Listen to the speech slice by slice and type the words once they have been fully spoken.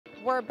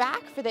We're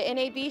back for the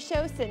NAB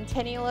Show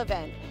Centennial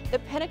event, the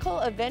pinnacle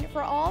event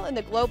for all in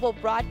the global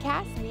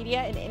broadcast, media,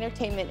 and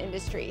entertainment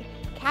industry.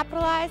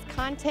 Capitalize,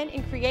 content,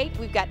 and create.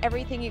 We've got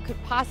everything you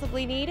could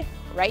possibly need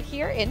right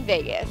here in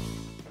Vegas.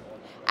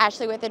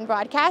 Ashley with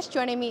InBroadcast.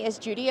 Joining me is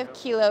Judy of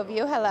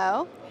Kiloview.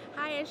 Hello.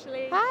 Hi,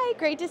 Ashley. Hi,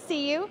 great to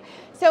see you.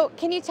 So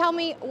can you tell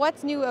me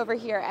what's new over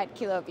here at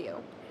Kiloview?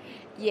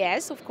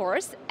 Yes, of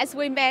course. As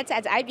we met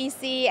at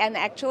IBC, and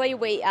actually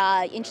we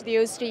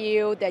introduced to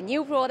you the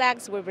new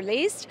products we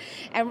released.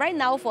 And right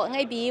now for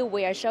NAB,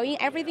 we are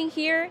showing everything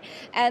here.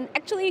 And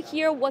actually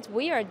here, what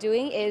we are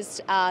doing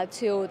is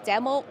to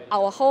demo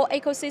our whole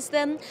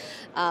ecosystem.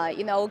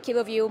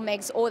 Kiloview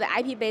makes all the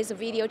IP-based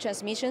video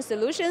transmission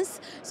solutions.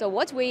 So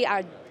what we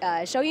are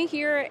showing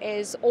here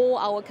is all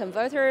our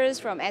converters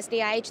from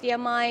SDI,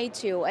 HDMI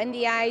to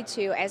NDI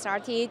to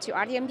SRT to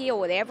RTMP or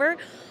whatever,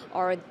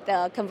 or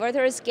the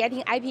converters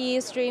getting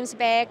IP streams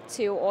back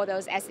to all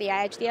those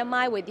SDI,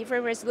 HDMI with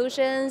different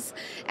resolutions.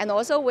 And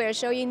also we're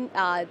showing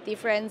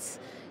different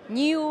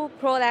new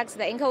products,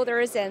 the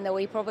encoders, and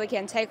we probably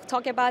can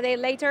talk about it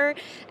later.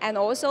 And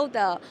also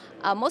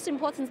most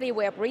importantly,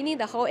 we're bringing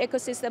the whole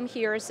ecosystem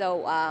here.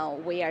 So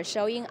we are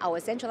showing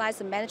our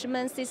centralized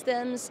management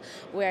systems.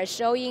 We are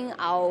showing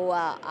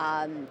our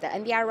the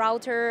NDI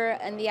router,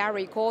 NDI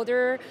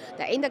recorder,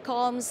 the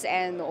intercoms,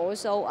 and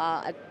also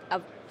a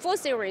full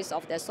series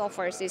of the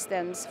software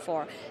systems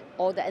for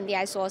all the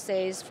NDI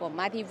sources, for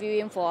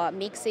multi-viewing, for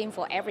mixing,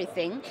 for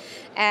everything.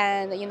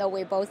 And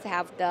we both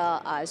have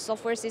the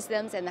software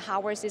systems and the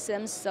hardware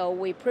systems. So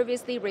we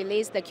previously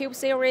released the Cube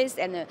series,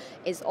 and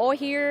it's all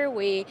here.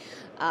 We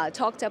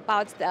talked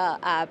about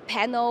the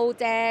panel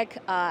deck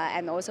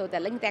and also the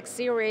link deck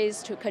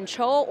series to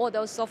control all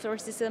those software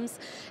systems,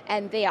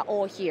 and they are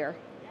all here.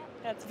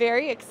 That's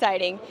very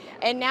exciting.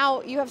 And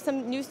now you have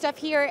some new stuff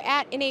here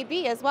at NAB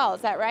as well,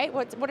 is that right?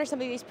 What are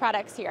some of these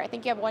products here? I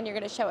think you have one you're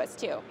going to show us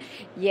too.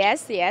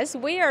 Yes.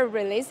 We are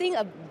releasing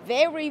a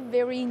very,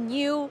 very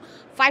new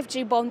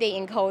 5G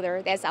bonding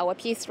encoder. That's our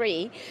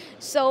P3.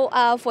 So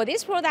for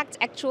this product,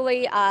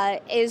 actually,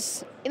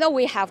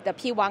 we have the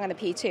P1 and the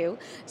P2.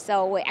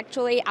 So we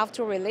actually,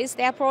 after release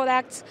their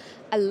product,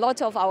 a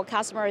lot of our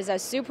customers are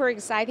super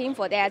excited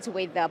for that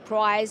with the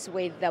price,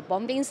 with the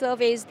bonding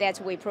service that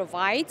we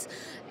provide,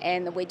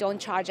 and we don't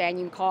charge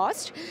any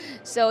cost.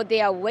 So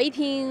they are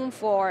waiting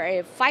for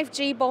a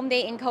 5G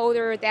bonding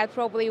encoder that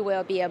probably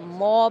will be a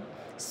more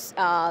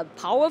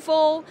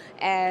powerful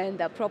and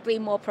probably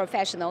more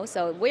professional.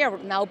 So we are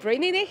now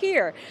bringing it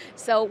here.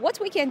 So what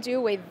we can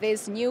do with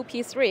this new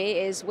P3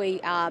 is we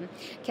can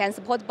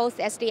support both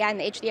SDI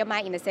and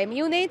HDMI in the same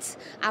unit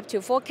up to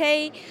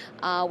 4K.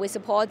 We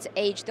support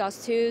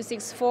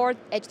H.264,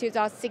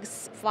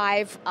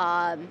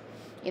 H.265.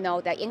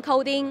 The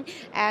encoding,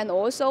 and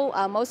also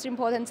most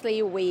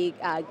importantly, we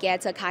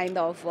get a kind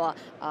of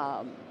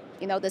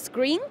the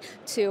screen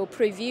to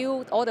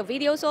preview all the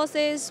video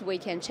sources. We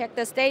can check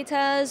the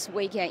status.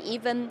 We can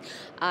even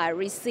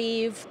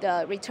receive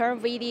the return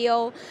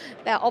video.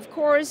 But of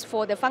course,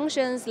 for the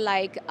functions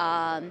like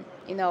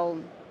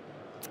the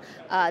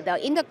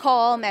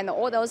intercom and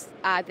all those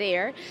are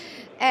there.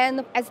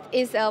 And as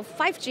is a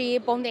 5G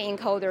bonding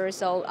encoder,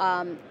 so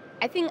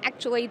I think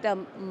actually the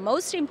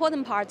most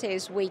important part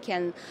is we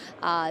can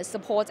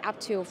support up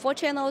to 4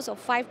 channels of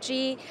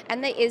 5G,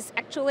 and it is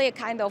actually a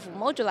kind of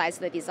modularized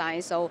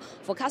design. So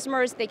for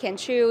customers, they can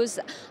choose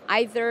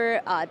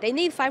either they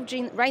need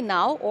 5G right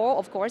now, or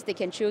of course they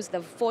can choose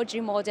the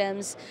 4G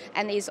modems,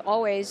 and it's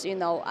always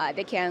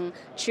they can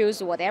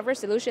choose whatever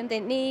solution they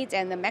need.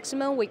 And the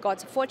maximum we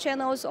got 4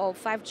 channels of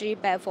 5G,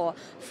 but for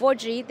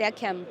 4G there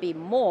can be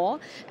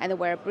more. And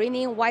we're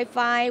bringing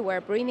Wi-Fi,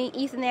 we're bringing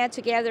Ethernet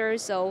together.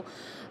 So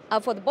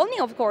for the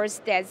bonding, of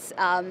course, that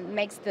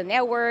makes the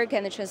network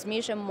and the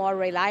transmission more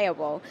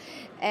reliable.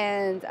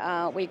 And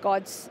we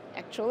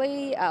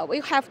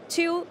have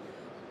 2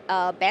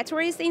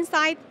 batteries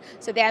inside,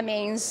 so that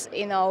means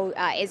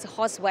it's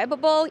hot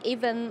swappable.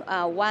 Even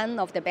one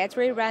of the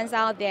battery runs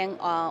out, then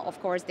of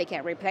course they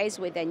can replace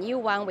with a new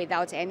one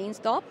without any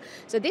stop.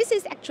 So this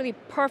is actually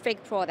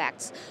perfect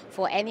products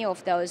for any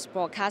of those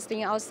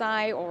broadcasting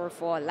outside or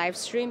for live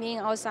streaming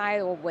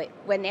outside or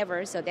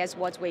whenever. So that's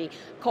what we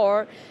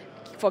call.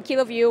 For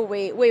Kiloview,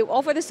 we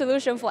offer the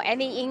solution for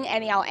any in,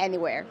 any out,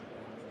 anywhere.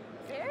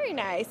 Very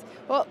nice.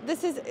 Well,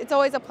 it's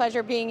always a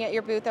pleasure being at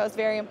your booth. That was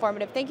very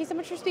informative. Thank you so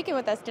much for speaking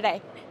with us today.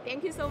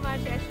 Thank you so much,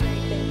 Ashley.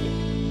 Thank you.